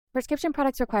Prescription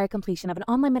products require completion of an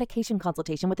online medication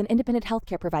consultation with an independent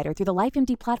healthcare provider through the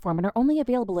LifeMD platform and are only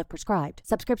available if prescribed.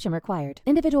 Subscription required.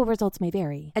 Individual results may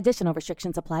vary. Additional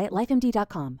restrictions apply at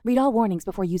lifemd.com. Read all warnings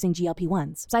before using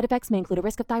GLP-1s. Side effects may include a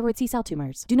risk of thyroid C-cell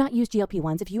tumors. Do not use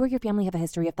GLP-1s if you or your family have a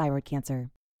history of thyroid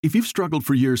cancer. If you've struggled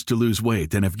for years to lose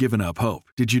weight and have given up hope,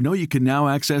 did you know you can now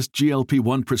access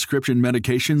GLP-1 prescription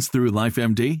medications through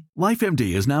LifeMD?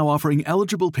 LifeMD is now offering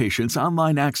eligible patients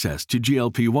online access to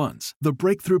GLP-1s, the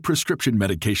breakthrough prescription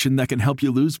medication that can help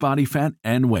you lose body fat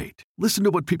and weight. Listen to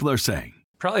what people are saying.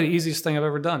 Probably the easiest thing I've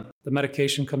ever done. The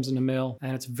medication comes in the mail,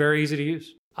 and it's very easy to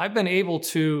use. I've been able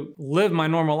to live my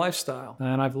normal lifestyle,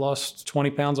 and I've lost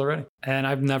 20 pounds already, and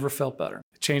I've never felt better.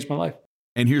 It changed my life.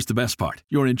 And here's the best part.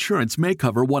 Your insurance may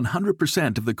cover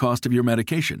 100% of the cost of your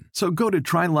medication. So go to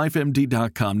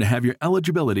TryLifeMD.com to have your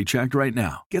eligibility checked right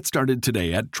now. Get started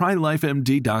today at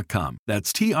TryLifeMD.com.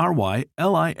 That's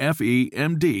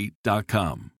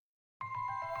TryLifeMD.com.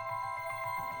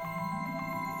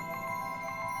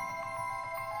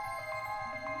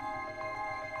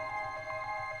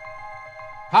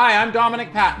 Hi, I'm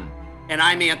Dominic Patton. And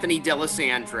I'm Anthony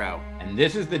D'Alessandro. And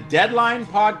this is the Deadline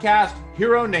Podcast,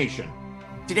 Hero Nation.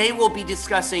 Today we'll be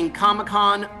discussing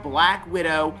Comic-Con, Black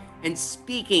Widow, and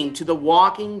speaking to The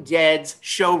Walking Dead's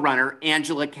showrunner,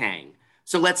 Angela Kang.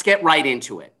 So let's get right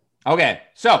into it. Okay,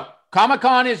 so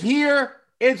Comic-Con is here.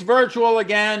 It's virtual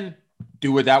again.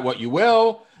 Do with that what you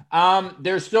will.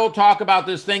 There's still talk about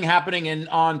this thing happening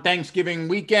on Thanksgiving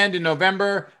weekend in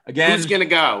November. Again, Who's going to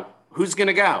go? Who's going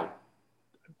to go?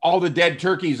 All the dead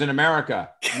turkeys in America,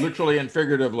 literally and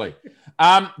figuratively.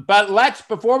 But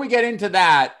before we get into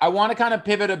that, I want to kind of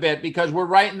pivot a bit because we're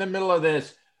right in the middle of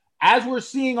this. As we're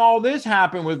seeing all this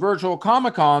happen with virtual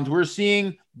Comic-Cons, we're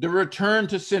seeing the return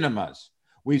to cinemas.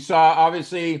 We saw,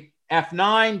 obviously,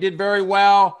 F9 did very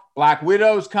well. Black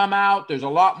Widow's come out. There's a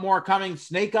lot more coming.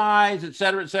 Snake Eyes, et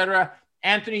cetera, et cetera.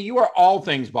 Anthony, you are all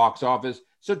things box office.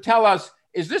 So tell us,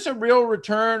 is this a real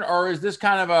return or is this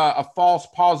kind of a false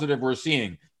positive we're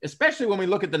seeing? Especially when we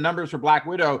look at the numbers for Black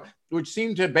Widow, which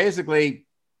seem to basically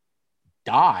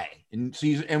die in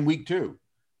week 2.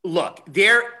 Look,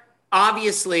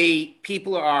 obviously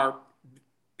people are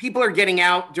getting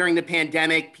out during the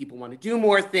pandemic. People want to do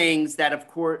more things. That, of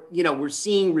course, we're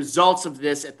seeing results of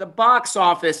this at the box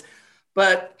office.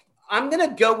 But I'm going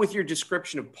to go with your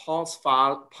description of false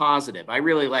positive. I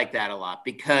really like that a lot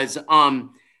because,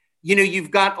 you've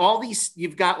got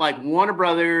like Warner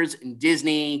Brothers and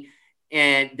Disney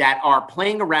and that are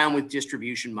playing around with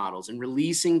distribution models and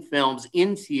releasing films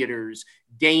in theaters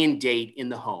day and date in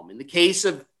the home. In the case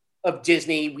of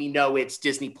Disney, we know it's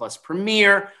Disney Plus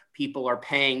Premiere. People are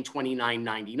paying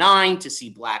 $29.99 to see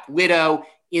Black Widow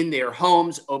in their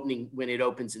homes when it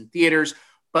opens in theaters.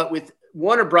 But with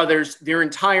Warner Brothers, their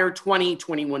entire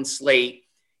 2021 slate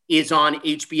is on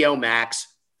HBO Max,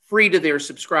 free to their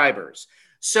subscribers.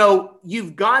 So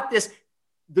you've got this.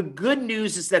 The good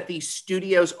news is that these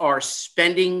studios are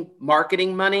spending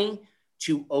marketing money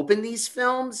to open these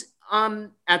films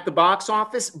at the box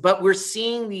office, but we're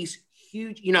seeing these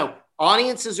huge,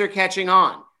 audiences are catching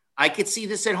on. I could see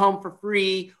this at home for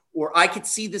free, or I could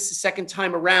see this a second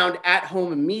time around at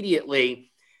home immediately.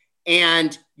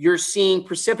 And you're seeing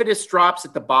precipitous drops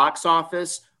at the box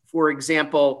office. For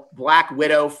example, Black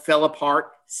Widow fell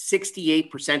apart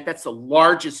 68%. That's the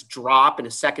largest drop in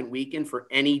a second weekend for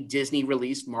any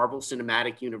Disney-released Marvel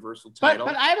Cinematic Universal title.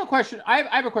 But I have a question. I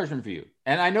have a question for you.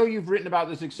 And I know you've written about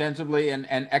this extensively and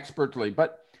expertly,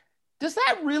 but does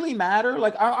that really matter?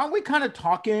 Like, aren't we kind of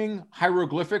talking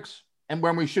hieroglyphics and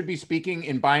when we should be speaking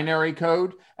in binary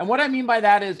code? And what I mean by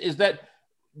that is that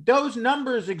those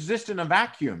numbers exist in a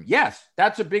vacuum. Yes,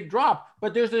 that's a big drop,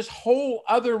 but there's this whole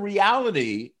other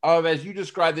reality of, as you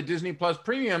described, the Disney Plus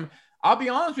Premium. I'll be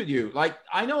honest with you. Like,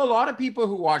 I know a lot of people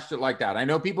who watched it like that. I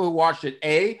know people who watched it,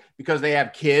 because they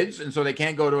have kids and so they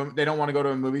don't want to go to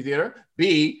a movie theater.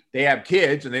 B, they have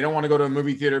kids and they don't want to go to a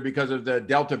movie theater because of the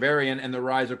Delta variant and the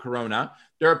rise of Corona.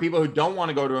 There are people who don't want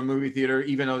to go to a movie theater,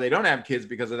 even though they don't have kids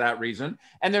because of that reason.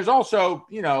 And there's also,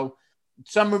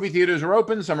 some movie theaters are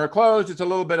open, some are closed. It's a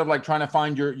little bit of like trying to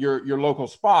find your local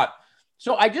spot.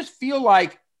 So I just feel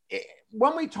like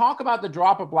when we talk about the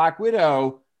drop of Black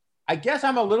Widow, I guess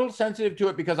I'm a little sensitive to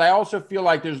it because I also feel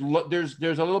like there's a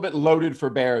little bit loaded for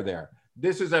bear there.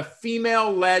 This is a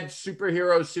female-led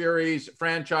superhero series,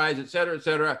 franchise, et cetera, et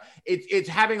cetera. It's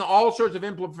having all sorts of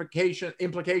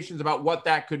implications about what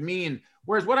that could mean.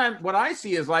 Whereas what I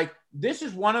see is like, this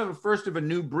is one of the first of a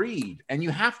new breed, and you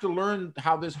have to learn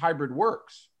how this hybrid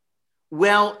works.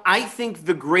 Well, I think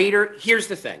here's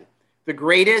the thing. The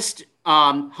greatest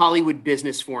Hollywood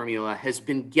business formula has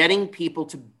been getting people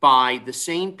to buy the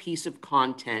same piece of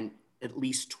content at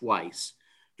least twice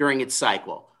during its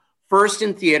cycle. First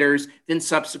in theaters, then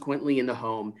subsequently in the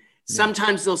home.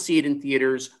 Sometimes they'll see it in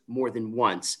theaters more than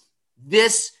once.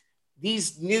 These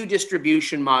new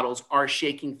distribution models are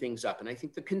shaking things up. And I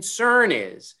think the concern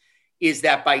is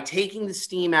that by taking the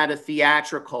steam out of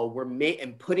theatrical,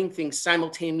 and putting things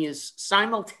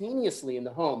simultaneously in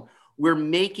the home, we're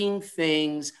making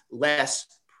things less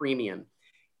premium.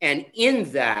 And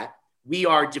in that, we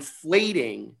are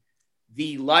deflating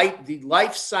the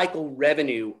life cycle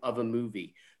revenue of a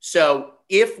movie. So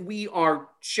if we are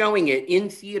showing it in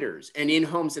theaters and in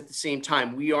homes at the same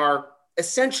time, we are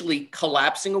essentially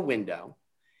collapsing a window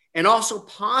and also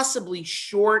possibly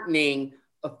shortening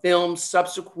a film's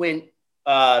subsequent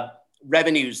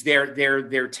revenues,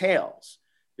 their tails,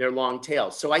 their long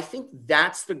tails. So I think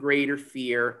that's the greater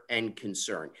fear and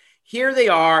concern. Here they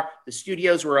are. The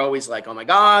studios were always like, oh my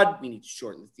God, we need to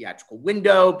shorten the theatrical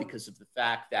window because of the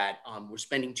fact that we're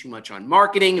spending too much on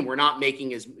marketing and we're not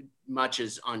making as much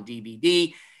as on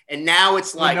DVD. And now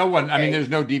it's like, there's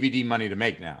no DVD money to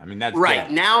make now. I mean, that's right.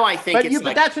 dead. Now I think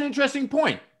but that's an interesting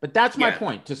point. But that's my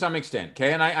point to some extent.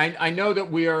 Okay. And I know that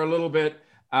we are a little bit,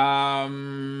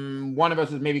 one of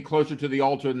us is maybe closer to the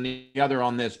altar than the other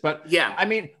on this, but I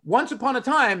mean, once upon a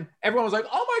time, everyone was like,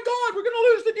 oh my God, we're going to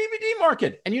lose the DVD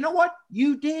market. And you know what?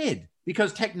 You did,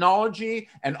 because technology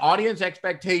and audience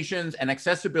expectations and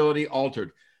accessibility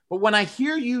altered. But when I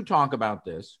hear you talk about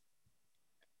this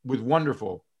with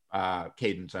wonderful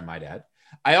cadence, I might add,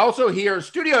 I also hear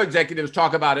studio executives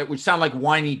talk about it, which sound like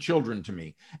whiny children to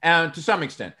me, and to some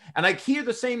extent. And I hear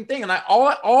the same thing. And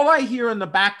all I hear in the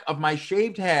back of my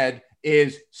shaved head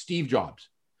is Steve Jobs.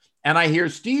 And I hear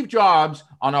Steve Jobs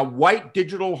on a white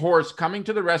digital horse coming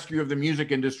to the rescue of the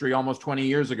music industry almost 20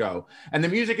 years ago. And the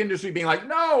music industry being like,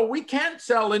 no, we can't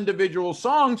sell individual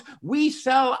songs. We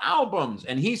sell albums.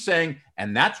 And he's saying,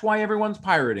 and that's why everyone's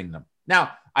pirating them.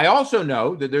 Now, I also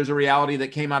know that there's a reality that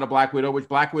came out of Black Widow, which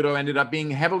Black Widow ended up being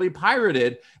heavily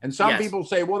pirated. And some people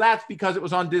say, well, that's because it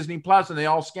was on Disney Plus and they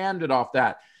all scammed it off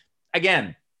that.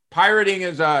 Again, pirating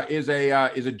is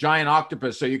a giant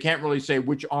octopus, so you can't really say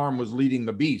which arm was leading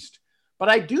the beast. But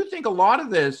I do think a lot of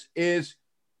this is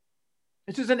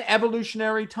an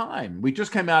evolutionary time. We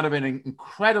just came out of an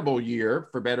incredible year,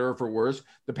 for better or for worse.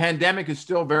 The pandemic is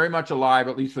still very much alive,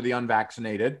 at least for the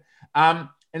unvaccinated. And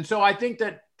so I think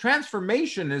that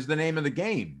transformation is the name of the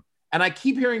game. And I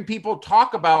keep hearing people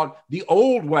talk about the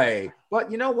old way.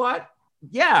 But you know what?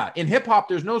 Yeah, in hip hop,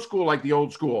 there's no school like the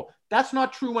old school. That's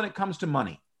not true when it comes to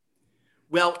money.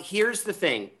 Well, here's the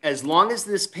thing. As long as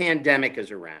this pandemic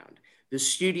is around, the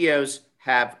studios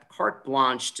have carte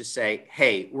blanche to say,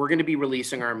 hey, we're going to be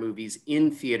releasing our movies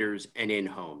in theaters and in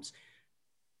homes.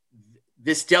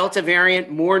 This Delta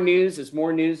variant, more news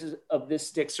of this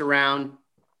sticks around.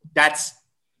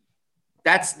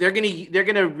 They're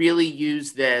going to really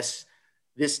use this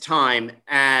time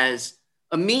as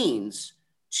a means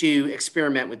to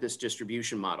experiment with this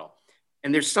distribution model.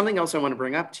 And there's something else I want to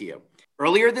bring up to you.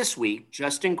 Earlier this week,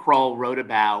 Justin Kroll wrote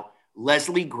about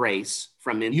Leslie Grace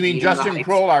from You mean Justin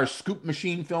Kroll, our Scoop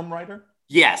Machine film writer?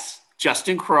 Yes,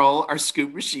 Justin Kroll, our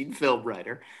Scoop Machine film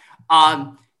writer.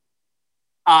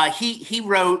 He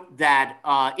wrote that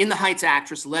In the Heights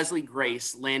actress Leslie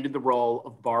Grace landed the role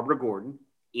of Barbara Gordon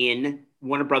in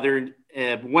Warner Brothers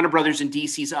and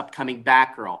DC's upcoming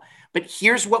Batgirl. But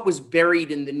here's what was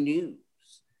buried in the news.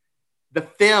 The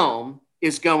film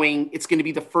it's going to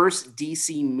be the first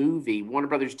DC movie, Warner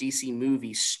Brothers DC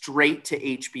movie, straight to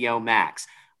HBO Max.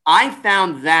 I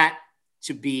found that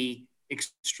to be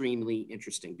extremely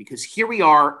interesting because here we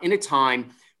are in a time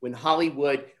when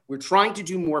Hollywood, we're trying to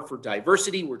do more for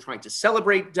diversity. We're trying to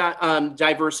celebrate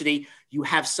diversity. You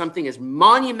have something as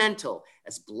monumental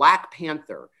as Black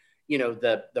Panther,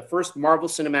 the first Marvel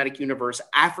Cinematic Universe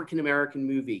African-American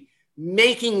movie,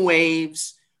 making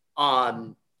waves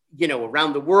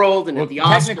around the world and at the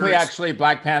Oscars. Technically, actually,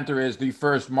 Black Panther is the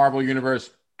first Marvel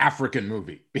Universe African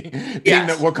movie, being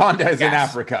that Wakanda is in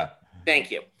Africa.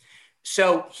 Thank you.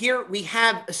 So here we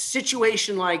have a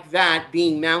situation like that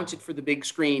being mounted for the big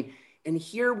screen. And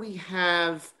here we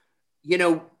have,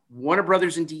 Warner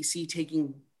Brothers and DC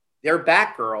taking their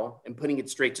Batgirl and putting it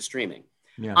straight to streaming.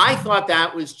 Yeah. I thought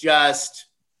that was just,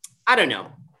 I don't know.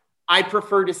 I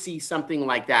prefer to see something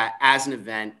like that as an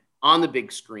event on the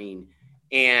big screen.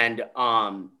 And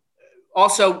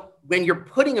also, when you're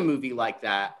putting a movie like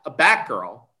that, a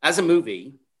Batgirl, as a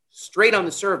movie, straight on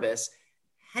the service,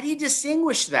 how do you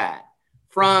distinguish that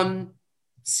from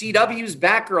CW's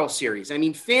Batgirl series? I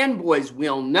mean, fanboys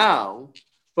will know,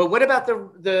 but what about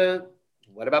the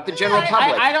What about the general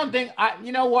public? I don't think,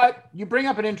 you know what? You bring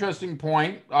up an interesting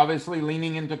point. Obviously,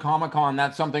 leaning into Comic-Con,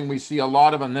 that's something we see a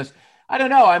lot of on this. I don't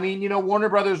know. I mean, Warner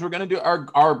Brothers were going to do,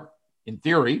 are in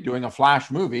theory, doing a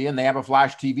Flash movie, and they have a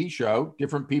Flash TV show.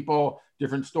 Different people,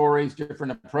 different stories,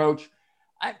 different approach.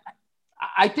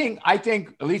 I think,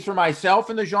 at least for myself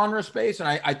in the genre space, and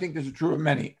I think this is true of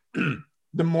many,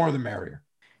 the more the merrier.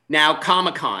 Now,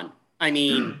 Comic-Con. I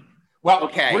mean, well,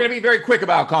 okay. We're going to be very quick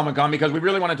about Comic-Con because we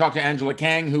really want to talk to Angela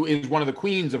Kang, who is one of the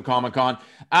queens of Comic-Con.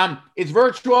 It's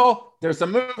virtual. There's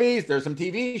some movies. There's some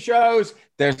TV shows.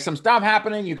 There's some stuff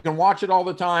happening. You can watch it all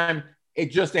the time.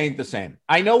 It just ain't the same.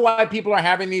 I know why people are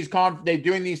having these they're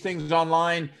doing these things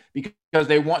online because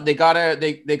they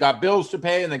got bills to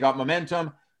pay and they got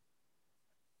momentum.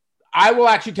 I will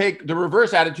actually take the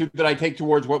reverse attitude that I take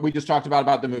towards what we just talked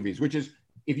about the movies, which is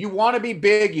if you want to be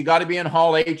big, you got to be in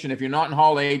Hall H. And if you're not in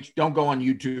Hall H, don't go on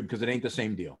YouTube because it ain't the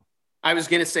same deal. I was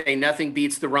going to say nothing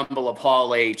beats the rumble of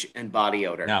Hall H and body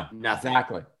odor. No, nothing.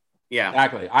 Exactly. Yeah,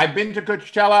 exactly. I've been to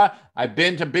Coachella. I've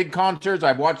been to big concerts.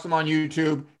 I've watched them on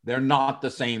YouTube. They're not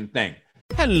the same thing.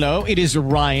 Hello, it is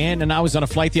Ryan, and I was on a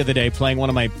flight the other day playing one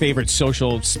of my favorite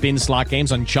social spin slot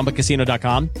games on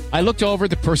ChumbaCasino.com. I looked over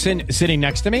at the person sitting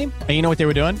next to me, and you know what they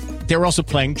were doing? They were also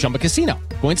playing Chumba Casino.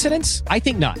 Coincidence? I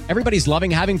think not. Everybody's loving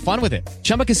having fun with it.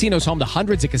 Chumba Casino is home to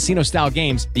hundreds of casino-style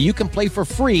games that you can play for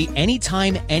free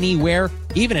anytime, anywhere,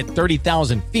 even at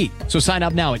 30,000 feet. So sign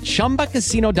up now at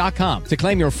ChumbaCasino.com to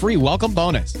claim your free welcome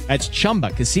bonus. That's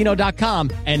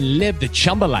ChumbaCasino.com and live the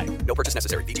Chumba life. No purchase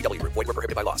necessary. VGW. Void where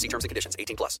prohibited by law. See terms and conditions.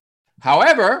 18+.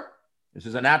 However, this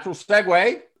is a natural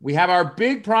segue. We have our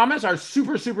big promise, our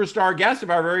superstar guest of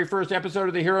our very first episode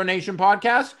of the Hero Nation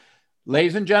podcast.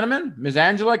 Ladies and gentlemen, Ms.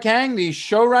 Angela Kang, the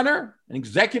showrunner and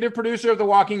executive producer of The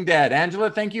Walking Dead. Angela,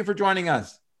 thank you for joining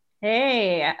us.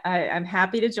 Hey, I'm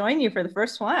happy to join you for the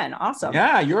first one. Awesome.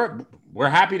 Yeah, we're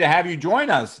happy to have you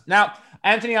join us. Now,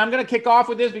 Anthony, I'm going to kick off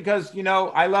with this because,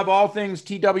 I love all things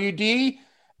TWD.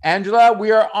 Angela,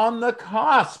 we are on the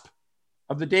cusp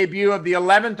of the debut of the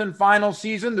 11th and final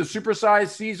season, the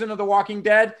supersized season of The Walking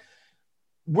Dead.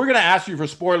 We're going to ask you for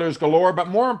spoilers galore, but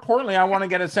more importantly, I want to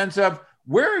get a sense of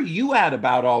where are you at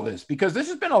about all this? Because this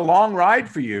has been a long ride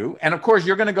for you. And of course,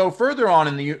 you're going to go further on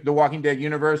in the Walking Dead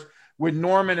universe with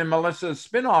Norman and Melissa's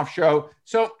spinoff show.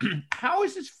 So how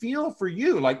does this feel for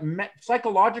you? Like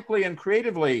psychologically and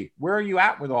creatively, where are you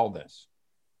at with all this?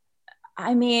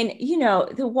 I mean,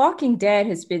 The Walking Dead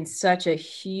has been such a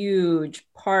huge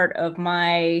part of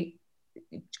my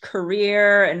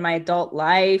career and my adult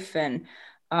life. And,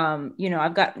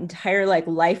 I've got entire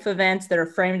life events that are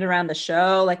framed around the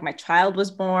show. Like my child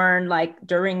was born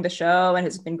during the show and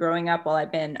has been growing up while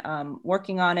I've been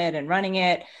working on it and running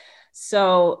it.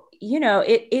 So,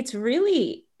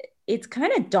 it's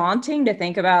kind of daunting to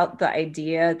think about the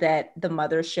idea that the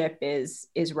mothership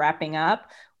is wrapping up.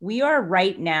 We are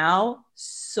right now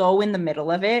so in the middle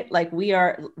of it. We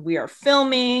are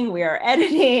filming, we are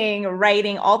editing,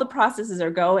 writing, all the processes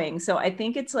are going. So I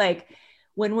think it's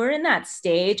when we're in that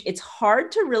stage, it's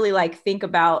hard to really think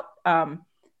about an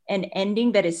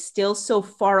ending that is still so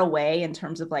far away in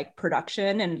terms of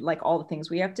production and all the things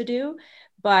we have to do.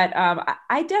 But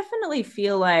I definitely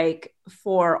feel like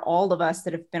for all of us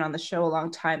that have been on the show a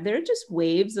long time, there are just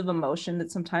waves of emotion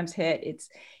that sometimes hit.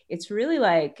 It's really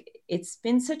it's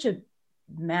been such a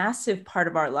massive part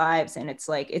of our lives. And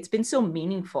it's been so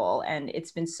meaningful and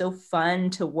it's been so fun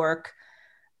to work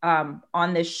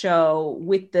on this show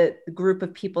with the group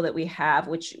of people that we have,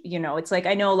 which, it's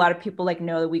I know a lot of people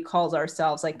know that we call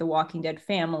ourselves the Walking Dead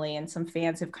family, and some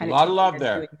fans have kind of a lot of love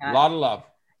there. A lot of love.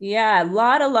 Yeah, a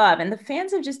lot of love. And the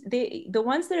fans have the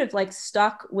ones that have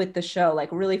stuck with the show,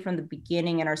 really from the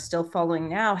beginning and are still following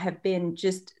now, have been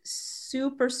just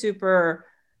super, super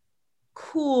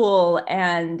cool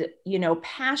and,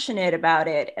 passionate about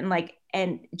it.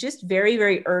 And just very,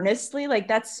 very earnestly,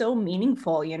 that's so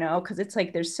meaningful, because it's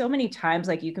there's so many times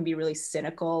you can be really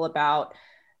cynical about,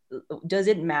 does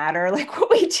it matter what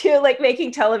we do,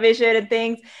 making television and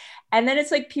things. And then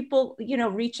it's people,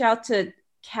 reach out to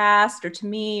cast or to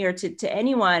me or to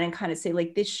anyone and kind of say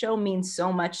this show means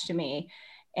so much to me,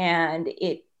 and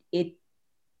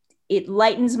it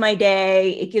lightens my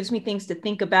day, it gives me things to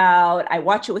think about, I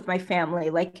watch it with my family,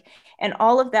 and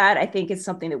all of that I think is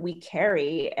something that we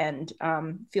carry and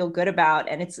feel good about.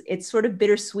 And it's sort of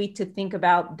bittersweet to think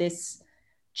about this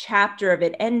chapter of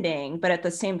it ending, but at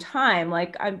the same time,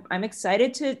 I'm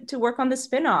excited to work on the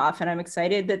spinoff, and I'm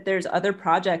excited that there's other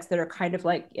projects that are kind of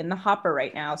in the hopper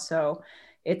right now. So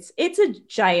it's a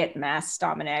giant mess,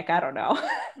 Dominic. I don't know.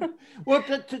 Well,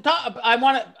 to talk, I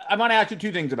want to ask you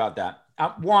two things about that.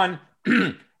 One,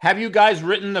 have you guys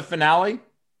written the finale?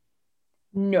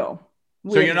 No.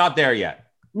 So you're not there yet?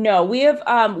 No, we have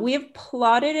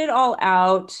plotted it all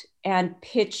out and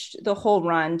pitched the whole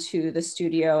run to the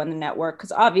studio and the network,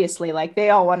 because obviously like they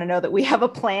all want to know that we have a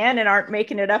plan and aren't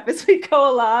making it up as we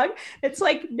go along. It's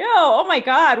like, no, oh my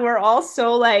God, we're all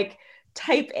so like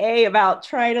type A about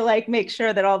trying to like make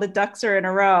sure that all the ducks are in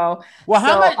a row. Well,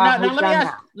 how much?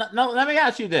 Let Let me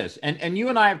ask you this, and you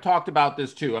and I have talked about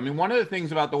this too. I mean, one of the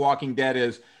things about The Walking Dead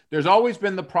is there's always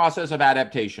been the process of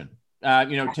adaptation.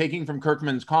 Taking from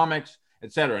Kirkman's comics,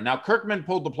 etc. Now, Kirkman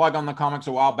pulled the plug on the comics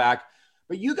a while back,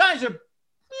 but you guys are,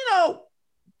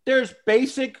 there's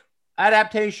basic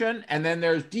adaptation and then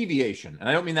there's deviation. And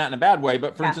I don't mean that in a bad way,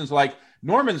 but for instance, like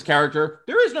Norman's character,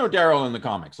 there is no Daryl in the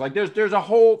comics. Like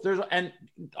and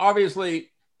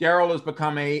obviously Daryl has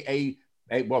become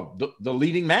the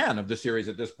leading man of the series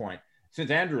at this point, since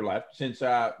Andrew left, since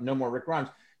no more Rick Grimes.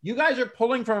 You guys are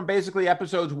pulling from basically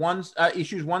issues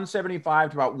 175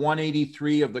 to about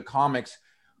 183 of the comics.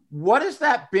 What has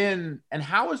that been, and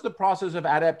how has the process of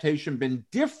adaptation been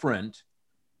different,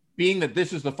 being that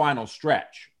this is the final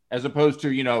stretch, as opposed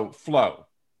to, flow?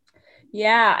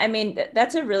 Yeah, I mean,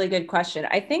 that's a really good question.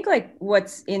 I think like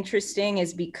what's interesting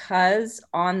is because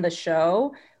on the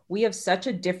show, we have such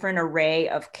a different array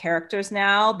of characters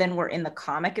now than were in the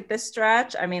comic at this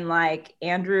stretch. I mean, like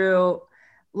Andrew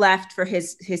left for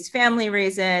his family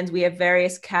reasons. We have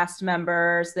various cast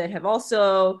members that have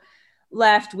also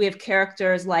left. We have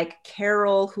characters like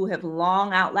Carol who have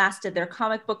long outlasted their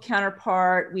comic book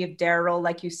counterpart. We have Daryl,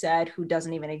 like you said, who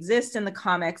doesn't even exist in the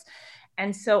comics.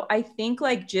 And so I think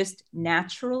like just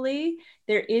naturally,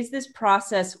 there is this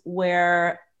process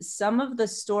where some of the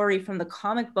story from the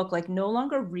comic book like no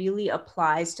longer really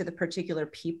applies to the particular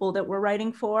people that we're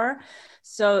writing for.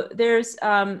 So there's,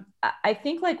 I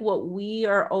think like what we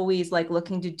are always like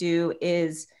looking to do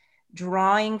is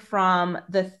drawing from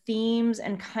the themes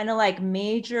and kind of like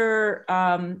major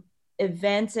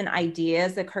events and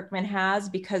ideas that Kirkman has,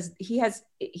 because he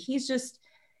just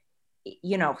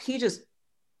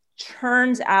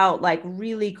churns out like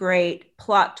really great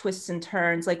plot twists and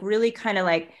turns, like really kind of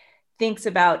like thinks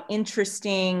about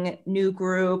interesting new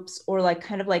groups or like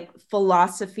kind of like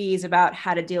philosophies about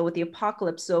how to deal with the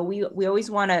apocalypse. So we always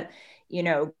want to,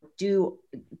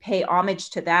 pay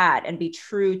homage to that and be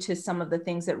true to some of the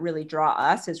things that really draw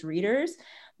us as readers.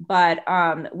 But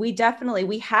we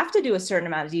have to do a certain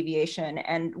amount of deviation.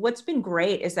 And what's been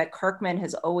great is that Kirkman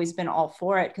has always been all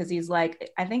for it, because he's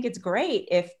like, I think it's great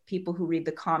if people who read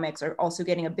the comics are also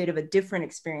getting a bit of a different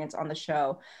experience on the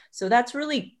show. So that's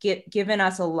really given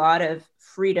us a lot of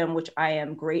freedom, which I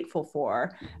am grateful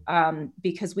for,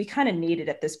 because we kind of need it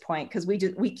at this point, because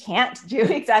we can't do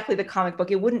exactly the comic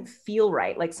book. It wouldn't feel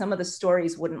right. Like some of the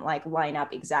stories wouldn't like line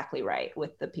up exactly right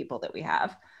with the people that we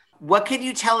have. What can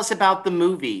you tell us about the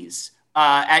movies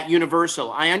at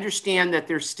Universal? I understand that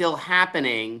they're still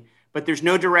happening, but there's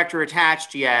no director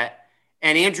attached yet.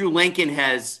 And Andrew Lincoln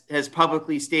has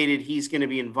publicly stated he's going to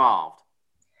be involved.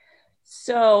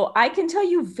 So I can tell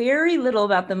you very little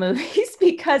about the movies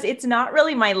because it's not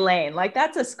really my lane. Like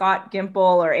that's a Scott Gimple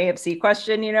or AFC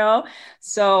question,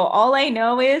 So all I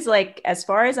know is like, as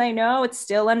far as I know, it's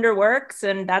still under works,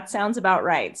 and that sounds about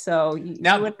right. So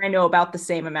now, you and I know about the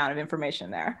same amount of information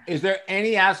there. Is there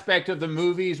any aspect of the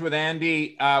movies with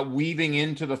Andy weaving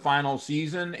into the final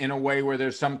season in a way where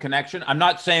there's some connection? I'm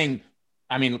not saying,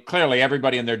 clearly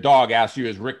everybody and their dog asks you,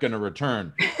 is Rick going to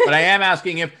return? But I am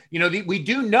asking if, we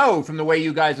do know from the way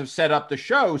you guys have set up the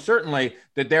show, certainly,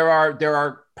 that there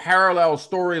are parallel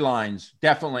storylines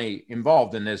definitely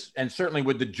involved in this, and certainly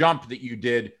with the jump that you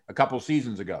did a couple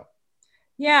seasons ago.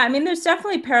 Yeah, there's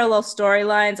definitely parallel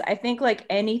storylines. I think like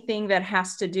anything that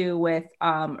has to do with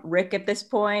Rick at this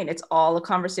point, it's all a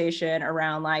conversation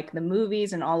around like the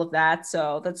movies and all of that.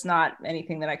 So that's not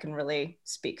anything that I can really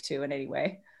speak to in any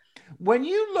way. When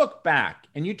you look back,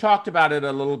 and you talked about it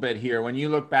a little bit here, when you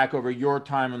look back over your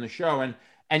time on the show,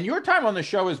 and your time on the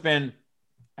show has been,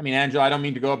 Angela, I don't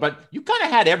mean to go, but you kind of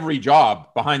had every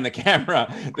job behind the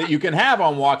camera that you can have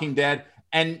on Walking Dead.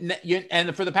 And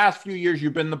for the past few years,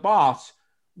 you've been the boss.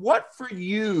 What for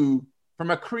you,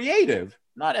 from a creative,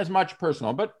 not as much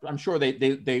personal, but I'm sure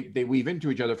they weave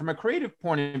into each other, from a creative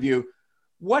point of view,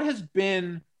 what has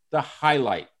been the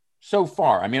highlight so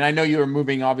far? I know you're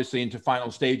moving obviously into final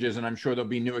stages, and I'm sure there'll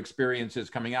be new experiences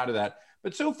coming out of that.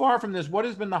 But so far from this, what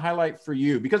has been the highlight for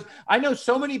you? Because I know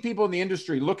so many people in the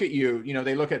industry look at you,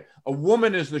 they look at a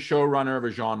woman as the showrunner of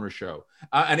a genre show.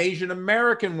 An Asian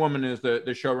American woman is the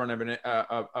showrunner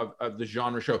of the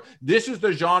genre show. This is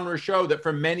the genre show that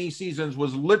for many seasons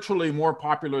was literally more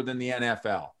popular than the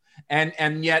NFL. And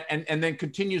then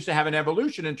continues to have an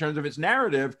evolution in terms of its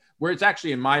narrative, where it's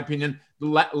actually, in my opinion,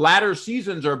 latter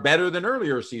seasons are better than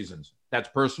earlier seasons. That's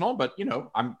personal, but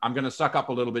I'm going to suck up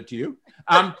a little bit to you.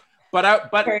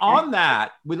 But on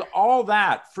that, with all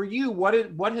that, for you, what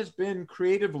has been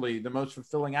creatively the most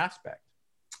fulfilling aspect?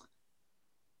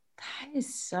 That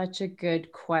is such a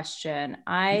good question.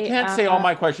 You can't say all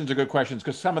my questions are good questions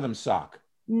because some of them suck.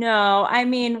 No, I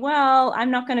mean, well,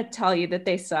 I'm not going to tell you that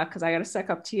they suck because I got to suck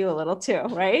up to you a little too,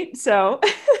 right? So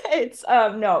it's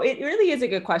no, it really is a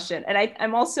good question, and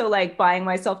I'm also like buying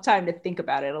myself time to think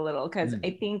about it a little because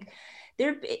I think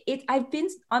I've been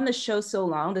on the show so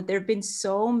long that there have been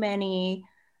so many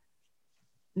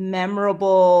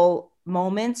memorable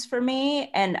moments for me,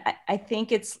 and I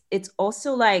think it's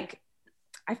also like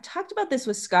I've talked about this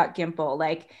with Scott Gimple,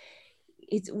 like.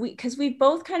 Because we've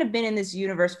both kind of been in this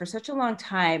universe for such a long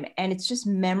time, and it's just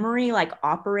memory like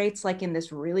operates like in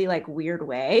this really like weird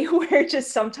way where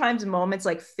just sometimes moments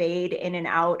like fade in and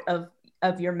out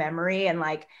of your memory and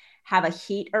like have a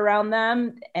heat around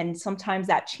them, and sometimes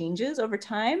that changes over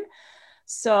time.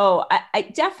 So I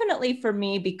definitely, for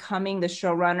me, becoming the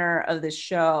showrunner of the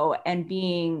show and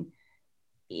being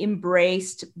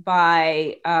embraced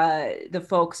by the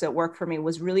folks that work for me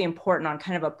was really important on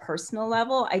kind of a personal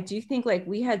level. I do think like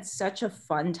we had such a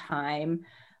fun time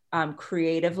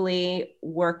creatively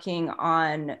working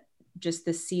on just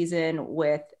the season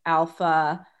with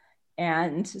Alpha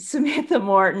and Samantha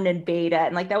Morton and Beta.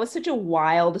 And like, that was such a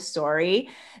wild story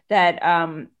that,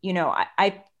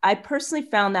 I personally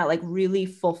found that like really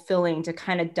fulfilling to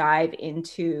kind of dive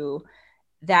into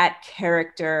that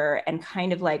character and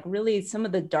kind of like really some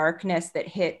of the darkness that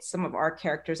hit some of our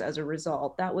characters as a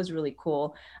result. That was really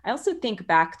cool. I also think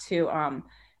back to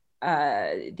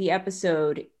the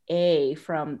episode A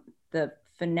from the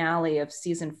finale of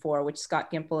season 4, which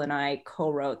Scott Gimple and I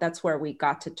co-wrote. That's where we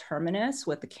got to Terminus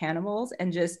with the cannibals,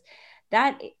 and just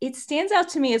that it stands out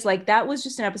to me as like that was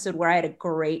just an episode where I had a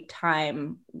great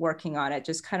time working on it,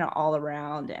 just kind of all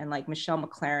around. And like Michelle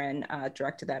McLaren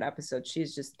directed that episode.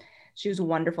 She was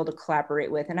wonderful to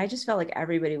collaborate with. And I just felt like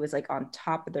everybody was like on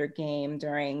top of their game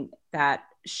during that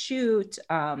shoot.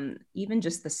 Even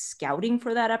just the scouting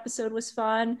for that episode was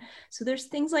fun. So there's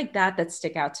things like that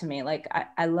stick out to me. Like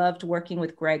I loved working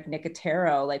with Greg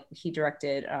Nicotero. Like he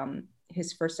directed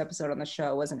his first episode on the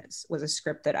show was a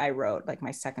script that I wrote, like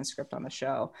my second script on the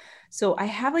show. So I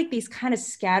have like these kind of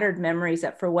scattered memories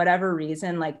that for whatever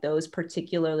reason, like those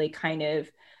particularly kind of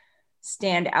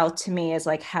stand out to me as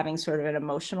like having sort of an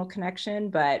emotional connection.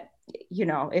 But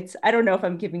I don't know if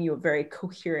I'm giving you a very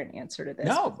coherent answer to this.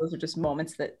 No, those are just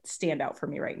moments that stand out for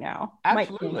me right now.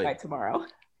 Absolutely. Might change by tomorrow.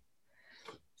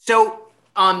 So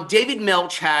David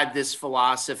Milch had this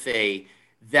philosophy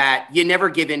that you never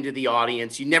give in to the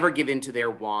audience, you never give in to their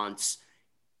wants.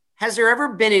 Has there ever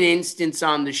been an instance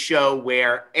on the show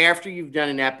where after you've done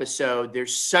an episode,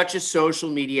 there's such a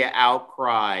social media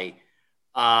outcry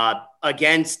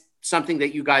against something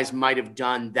that you guys might have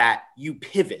done that you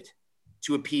pivot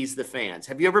to appease the fans?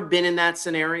 Have you ever been in that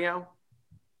scenario?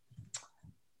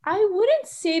 I wouldn't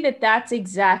say that that's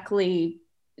exactly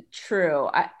true.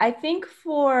 I think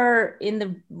in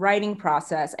the writing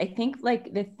process, I think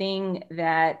like the thing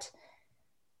that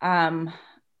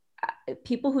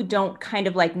people who don't kind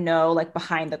of like know like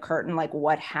behind the curtain, like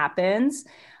what happens,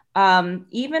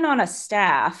 even on a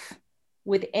staff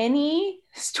with any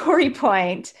story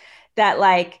point that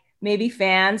like maybe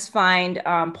fans find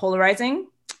polarizing.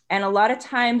 And a lot of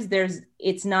times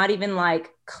it's not even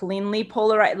like cleanly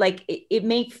polarized. Like it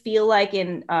may feel like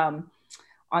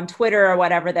on Twitter or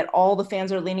whatever that all the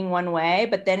fans are leaning one way,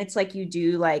 but then it's like you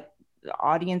do like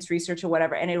audience research or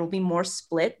whatever, and it'll be more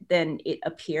split than it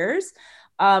appears.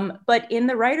 But in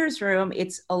the writer's room,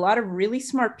 it's a lot of really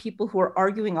smart people who are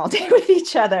arguing all day with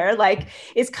each other. Like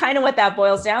it's kind of what that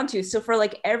boils down to. So for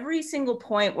like every single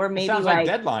point where maybe sounds like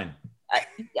Deadline.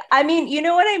 I mean, you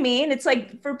know what I mean? It's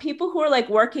like for people who are like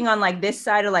working on like this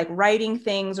side of like writing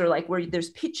things or like where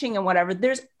there's pitching and whatever,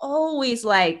 there's always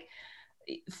like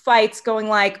fights going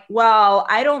like, well,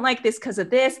 I don't like this because of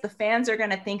this. The fans are going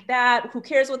to think that. Who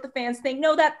cares what the fans think?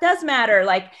 No, that does matter.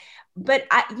 Like, but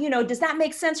does that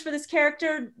make sense for this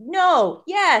character? No.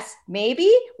 Yes,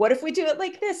 maybe. What if we do it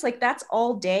like this? Like that's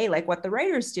all day, like what the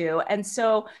writers do. And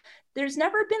so there's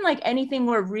never been like anything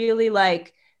where really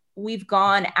like we've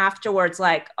gone afterwards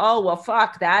like, oh, well,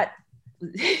 fuck that.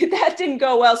 That didn't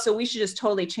go well. So we should just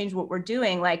totally change what we're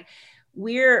doing. Like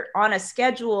we're on a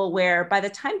schedule where by the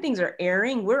time things are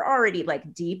airing, we're already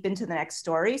like deep into the next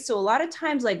story. So a lot of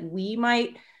times like we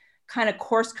might kind of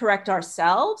course correct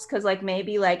ourselves. Cause like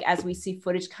maybe like as we see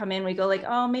footage come in, we go like,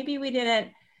 oh, maybe we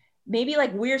didn't maybe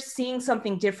like we're seeing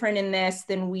something different in this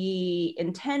than we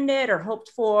intended or hoped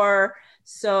for.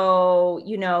 So,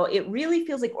 you know, it really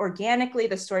feels like organically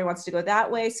the story wants to go that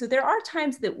way. So there are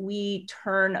times that we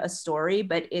turn a story,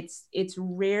 but it's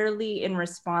rarely in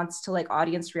response to like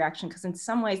audience reaction, because in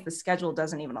some ways the schedule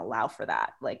doesn't even allow for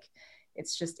that. Like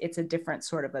it's a different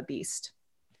sort of a beast.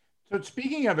 So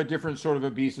speaking of a different sort of a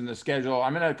beast in the schedule,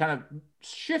 I'm going to kind of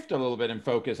shift a little bit in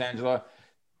focus, Angela.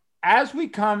 As we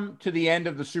come to the end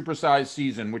of the supersized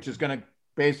season, which is going to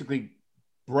basically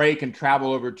break and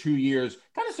travel over 2 years,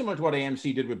 kind of similar to what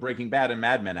AMC did with Breaking Bad and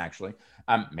Mad Men, actually.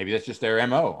 Maybe that's just their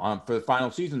MO for the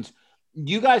final seasons.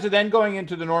 You guys are then going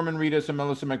into the Norman Reedus and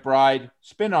Melissa McBride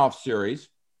spin-off series.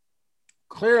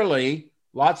 Clearly,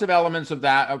 lots of elements of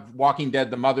that, of Walking Dead,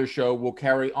 the Mother Show, will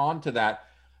carry on to that.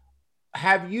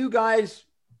 Have you guys,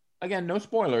 again, no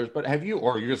spoilers, but have you,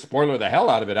 or you just spoiler the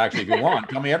hell out of it, actually, if you want,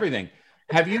 tell me everything.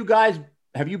 Have you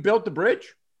built the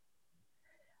bridge?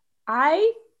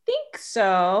 I think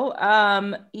so.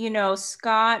 You know,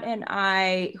 Scott and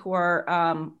I, who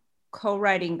are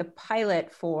co-writing the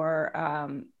pilot for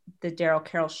the Daryl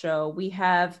Carroll show, we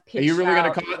have pitched. Are you really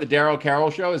going to call it the Daryl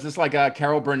Carroll show? Is this like a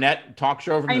Carol Burnett talk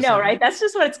show? From I know, right? That's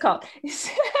just what it's called.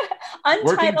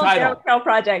 Untitled Daryl Carroll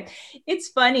Project. It's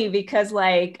funny because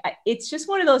like it's just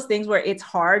one of those things where it's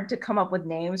hard to come up with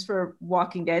names for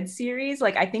Walking Dead series.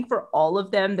 Like I think for all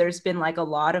of them, there's been like a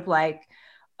lot of like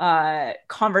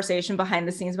conversation behind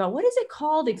the scenes about what is it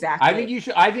called exactly.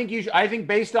 I think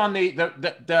based on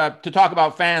the to talk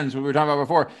about fans, we were talking about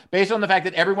before, based on the fact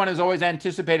that everyone has always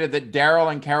anticipated that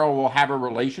Daryl and Carol will have a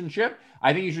relationship,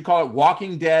 I think you should call it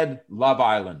Walking Dead Love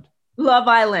Island. Love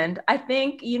Island. I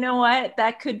think, you know what,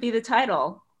 that could be the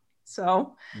title.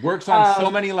 So works on so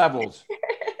many levels.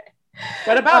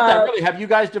 But about that, really, have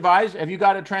you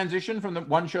got a transition from the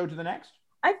one show to the next?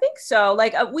 I think so.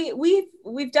 Like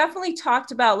we've definitely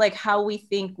talked about like how we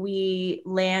think we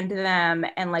land them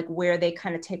and like where they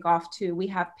kind of take off to. We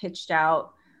have pitched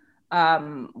out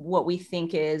what we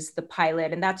think is the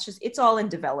pilot, and that's just, it's all in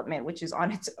development, which is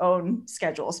on its own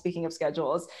schedule. Speaking of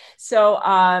schedules. So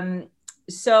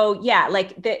yeah,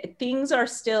 like things are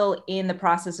still in the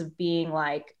process of being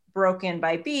like broken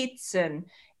by beats and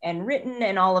written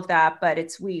and all of that, but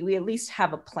we at least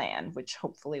have a plan, which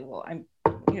hopefully I'm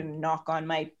going to knock on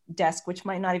my desk, which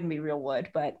might not even be real wood,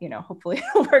 but you know, hopefully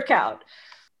it'll work out.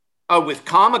 Oh, with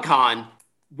Comic-Con,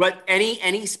 what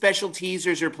any special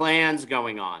teasers or plans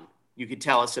going on you could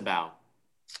tell us about?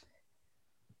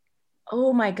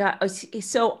 Oh my God.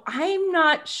 So I'm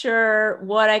not sure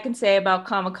what I can say about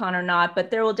Comic-Con or not,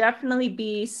 but there will definitely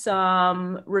be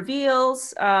some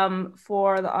reveals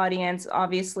for the audience.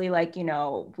 Obviously, like, you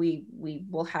know, we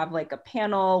will have like a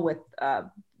panel with a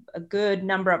good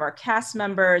number of our cast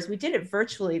members. We did it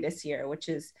virtually this year, which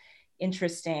is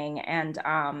interesting. And,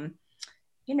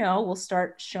 you know, we'll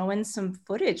start showing some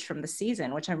footage from the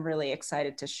season, which I'm really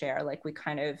excited to share. Like we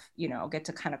kind of, you know, get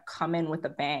to kind of come in with a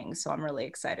bang. So I'm really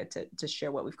excited to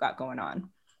share what we've got going on.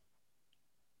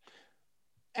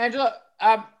 Angela,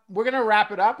 we're going to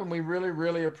wrap it up and we really,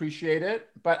 really appreciate it.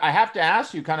 But I have to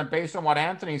ask you, kind of based on what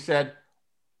Anthony said,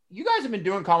 you guys have been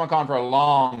doing Comic-Con for a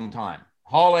long time.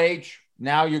 Hall H,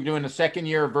 now you're doing the second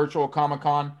year of virtual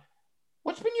Comic-Con.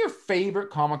 What's been your favorite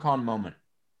Comic-Con moment?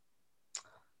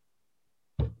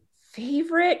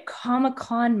 Favorite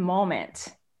Comic-Con moment?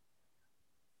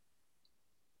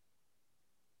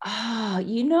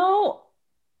 You know,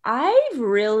 I've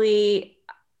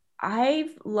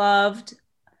loved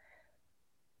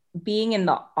being in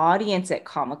the audience at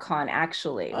Comic-Con,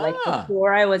 actually. Like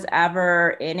before I was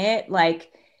ever in it,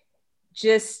 like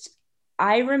just,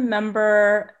 I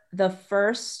remember the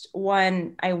first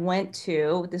one I went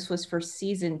to, this was for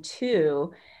season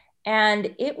 2.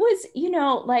 And it was, you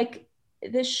know, like,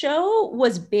 the show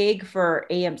was big for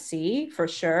AMC for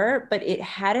sure, but it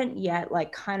hadn't yet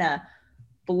like kind of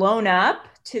blown up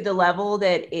to the level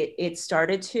that it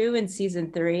started to in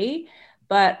season 3.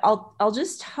 But I'll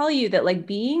just tell you that like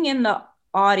being in the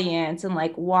audience and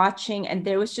like watching, and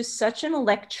there was just such an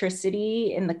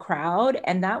electricity in the crowd,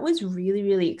 and that was really,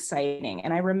 really exciting.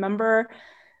 And I remember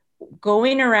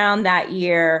going around that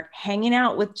year, hanging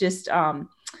out with just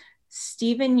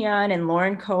Stephen Yeun and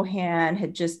Lauren Cohan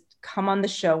had just come on the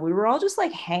show. We were all just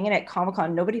like hanging at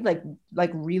Comic-Con. Nobody like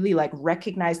really like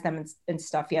recognized them and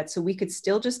stuff yet. So we could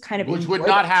still just kind of, which would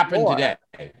not happen today.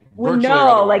 Well,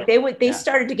 no, like they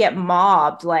started to get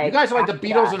mobbed. Like you guys are like the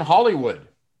Beatles in Hollywood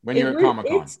when you're at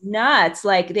Comic-Con. It's nuts.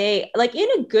 Like they, like in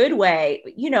a good way,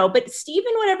 you know, but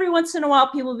Stephen would every once in a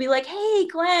while, people would be like, hey,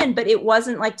 Glenn, but it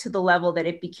wasn't like to the level that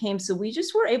it became. So we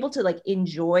just were able to like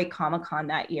enjoy Comic-Con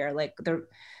that year. Like the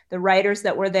the writers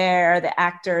that were there, the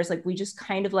actors, like we just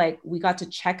kind of like, we got to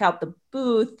check out the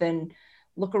booth and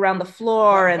look around the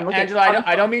floor and look Angela, at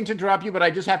I don't mean to interrupt you, but I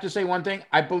just have to say one thing.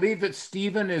 I believe that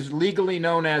Stephen is legally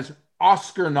known as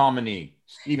Oscar nominee.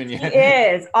 Stephen, he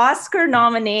is Oscar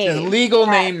nominee. It's his legal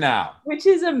name now, which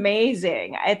is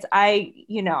amazing.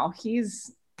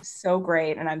 He's so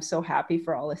great, and I'm so happy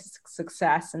for all his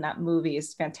success. And that movie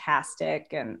is fantastic.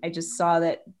 And I just saw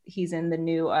that he's in the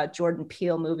new Jordan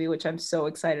Peele movie, which I'm so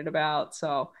excited about.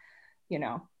 So,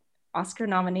 Oscar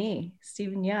nominee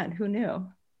Stephen Yeun. Who knew?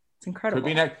 It's incredible. Could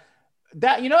be next.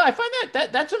 That I find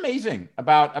that's amazing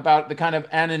about the kind of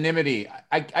anonymity.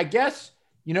 I guess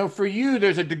for you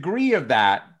there's a degree of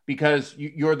that because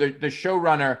you're the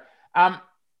showrunner.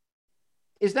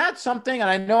 Is that something? And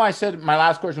I know I said my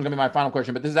last question was going to be my final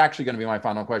question, but this is actually going to be my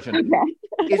final question.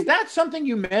 Okay. Is that something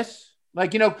you miss?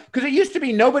 Like because it used to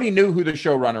be nobody knew who the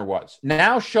showrunner was.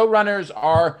 Now showrunners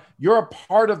you're a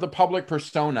part of the public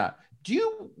persona. Do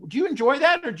you enjoy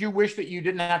that, or do you wish that you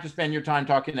didn't have to spend your time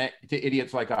talking to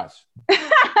idiots like us?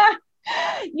 What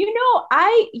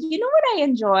I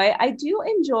enjoy? I do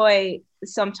enjoy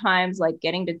sometimes like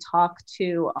getting to talk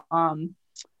to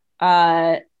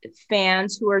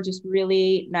fans who are just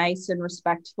really nice and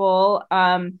respectful.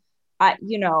 I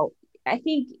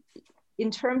think in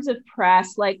terms of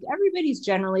press, like everybody's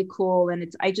generally cool,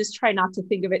 and I just try not to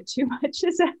think of it too much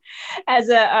as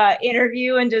a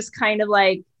interview, and just kind of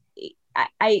like.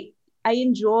 I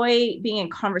enjoy being in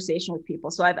conversation with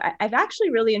people. So I've actually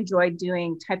really enjoyed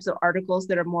doing types of articles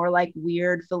that are more like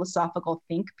weird philosophical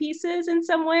think pieces in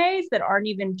some ways that aren't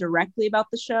even directly about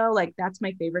the show. Like that's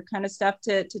my favorite kind of stuff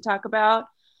to talk about.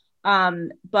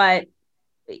 But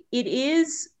it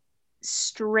is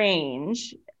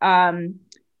strange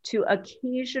to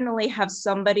occasionally have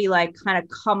somebody like kind of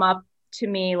come up to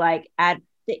me like at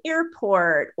the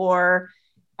airport or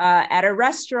at a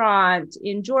restaurant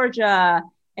in Georgia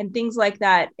and things like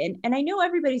that. And I know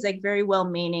everybody's like very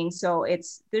well-meaning. So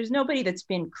there's nobody that's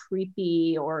been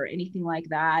creepy or anything like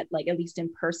that, like at least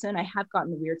in person. I have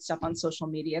gotten weird stuff on social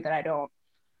media that I don't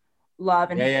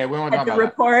love and we won't talk about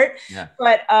report. Yeah.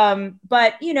 But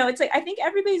it's like, I think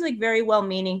everybody's like very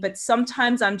well-meaning, but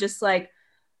sometimes I'm just like,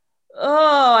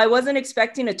 oh, I wasn't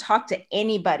expecting to talk to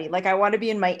anybody. Like I want to be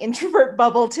in my introvert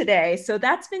bubble today. So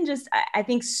that's been just, I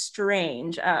think,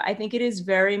 strange. I think it is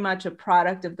very much a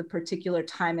product of the particular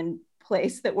time and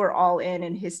place that we're all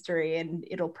in history, and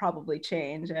it'll probably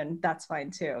change, and that's fine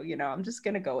too. I'm just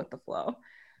going to go with the flow.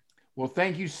 Well,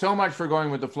 thank you so much for going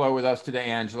with the flow with us today,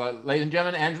 Angela. Ladies and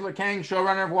gentlemen, Angela Kang,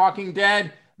 showrunner of Walking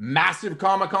Dead, massive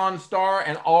Comic-Con star,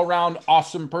 and all-around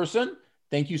awesome person.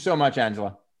 Thank you so much,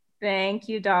 Angela. Thank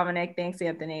you, Dominic. Thanks,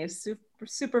 Anthony. It was super,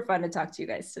 super fun to talk to you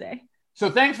guys today. So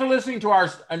thanks for listening to our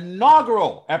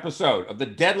inaugural episode of the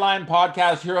Deadline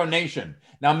Podcast Hero Nation.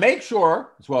 Now make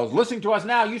sure, as well as listening to us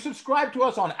now, you subscribe to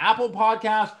us on Apple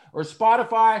Podcasts or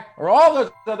Spotify or all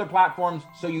those other platforms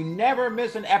so you never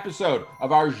miss an episode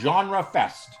of our Genre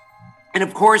Fest. And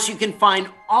of course, you can find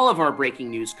all of our breaking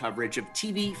news coverage of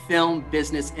TV, film,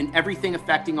 business, and everything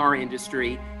affecting our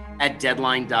industry at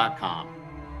Deadline.com.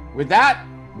 With that,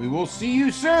 we will see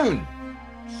you soon,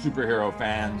 superhero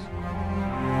fans.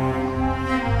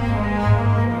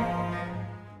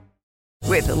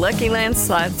 With the Lucky Land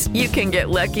Slots, you can get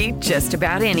lucky just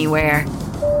about anywhere.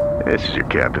 This is your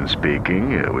captain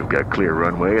speaking. We've got clear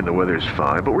runway and the weather's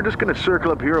fine, but we're just going to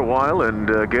circle up here a while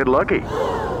and get lucky.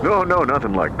 No,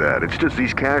 nothing like that. It's just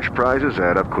these cash prizes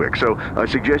add up quick. So I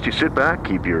suggest you sit back,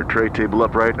 keep your tray table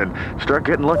upright, and start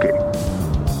getting lucky.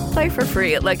 Play for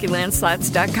free at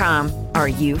LuckyLandSlots.com. Are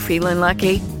you feeling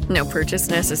lucky? No purchase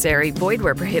necessary. Void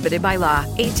where prohibited by law.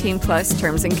 18+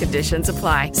 terms and conditions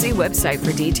apply. See website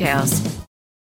for details.